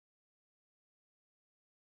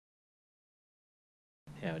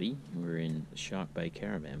Howdy, we're in the Shark Bay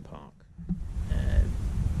Caravan Park.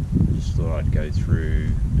 Just thought I'd go through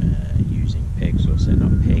using pegs or setting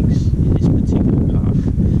up pegs in this particular path.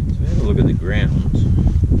 So we have a look at the ground.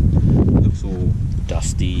 It looks all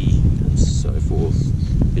dusty and so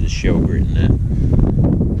forth, a bit of shell grit in it.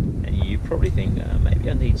 And you probably think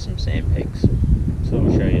maybe I need some sand pegs. So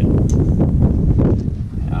I'll show you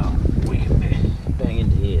how we can bang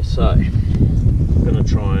into here. So I'm going to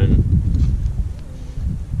try and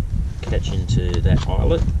catch into that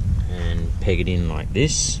eyelet and peg it in like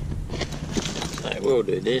this. So we'll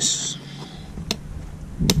do this.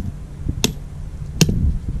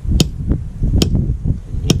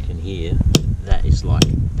 And you can hear that is like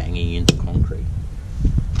banging into concrete.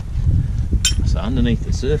 So underneath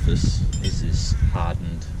the surface is this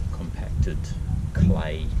hardened, compacted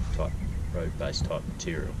clay type, road-based type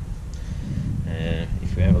material.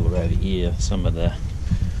 If you have a look over here, some of the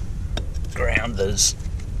grounders,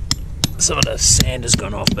 some of the sand has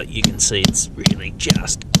gone off, but you can see it's really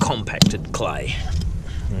just compacted clay.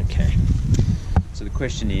 Okay, so the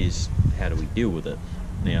question is, how do we deal with it?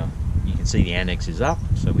 Now, you can see the annex is up,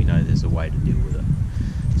 so we know there's a way to deal with it.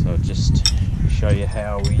 So I'll just show you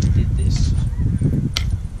how we did this.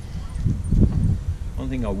 One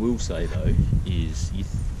thing I will say though is you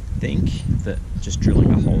think that just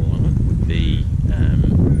drilling a hole on it would be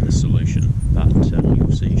the solution, but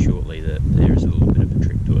you'll see shortly that there is a little bit of a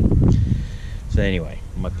trick to it. So anyway,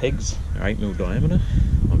 my pegs are 8mm diameter.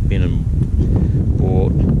 I've been and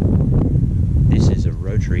bought, this is a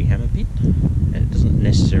rotary hammer pit, and it doesn't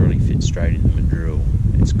necessarily fit straight into my drill.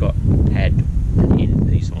 It's had an end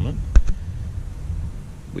piece on it,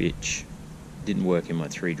 which didn't work in my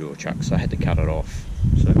 3-drawer chuck, so I had to cut it off.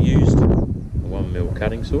 So I've used a 1mm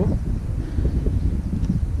cutting saw.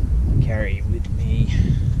 I carry with me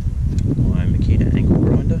my Makita angle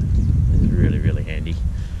grinder. It's really, really handy.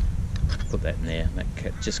 Put that in there, and that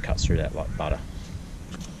just cuts through that like butter.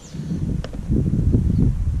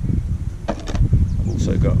 I've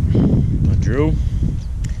also got my drill,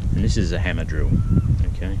 and this is a hammer drill.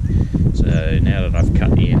 Okay, so now that I've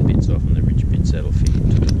cut the end bits off and the ridge bits, that'll fit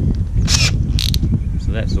into it.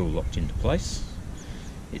 So that's all locked into place.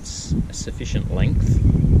 It's a sufficient length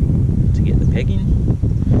to get the peg in,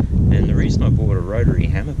 and the reason I bought a rotary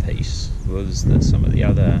hammer piece was that some of the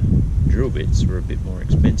other drill bits were a bit more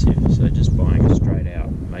expensive, so just buying a straight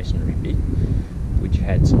out masonry bit which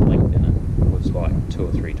had some length in it was like 2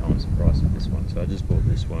 or 3 times the price of this one. So I just bought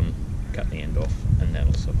this one, cut the end off, and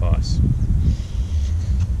that'll suffice.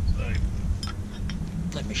 So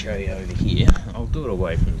let me show you over here. I'll do it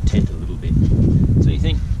away from the tent a little bit. So you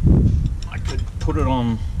think I could put it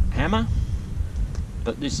on hammer,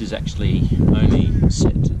 but this is actually only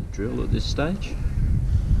set to the drill at this stage,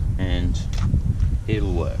 and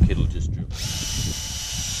it'll work, it'll just drill.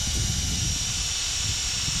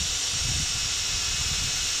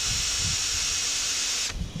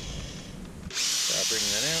 Start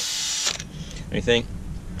bringing that out. And you think,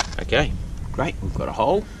 okay, great, we've got a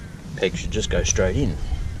hole, peg should just go straight in.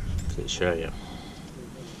 Let's show you.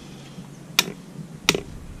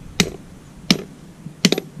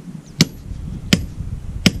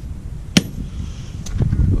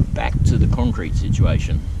 Back to the concrete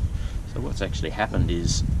situation. So what's actually happened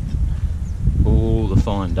is all the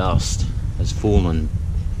fine dust has fallen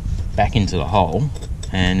back into the hole,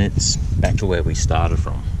 and it's back to where we started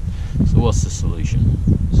from. So what's the solution?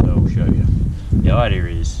 So I'll show you. The idea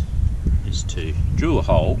is to drill a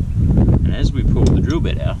hole, and as we pull the drill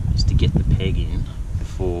bit out, is to get the peg in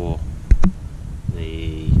before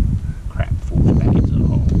the crap falls back into the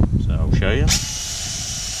hole. So I'll show you.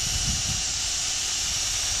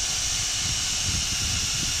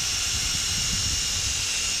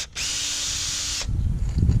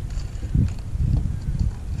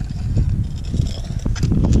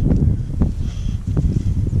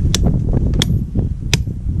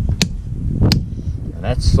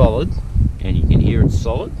 That's solid, and you can hear it's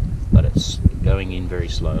solid, but it's going in very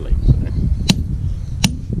slowly.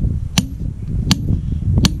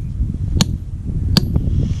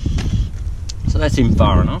 So that's in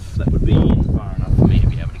far enough. That would be in far enough for me to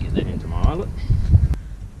be able to get that into my eyelet.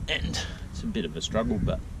 And it's a bit of a struggle,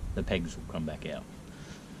 but the pegs will come back out.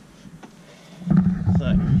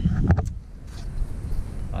 So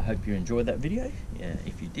I hope you enjoyed that video. Yeah,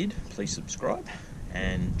 if you did, please subscribe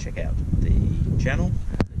and check out the channel.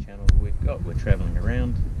 The channel we're travelling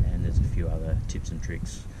around, and there's a few other tips and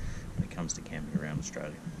tricks when it comes to camping around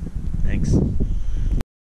Australia. Thanks.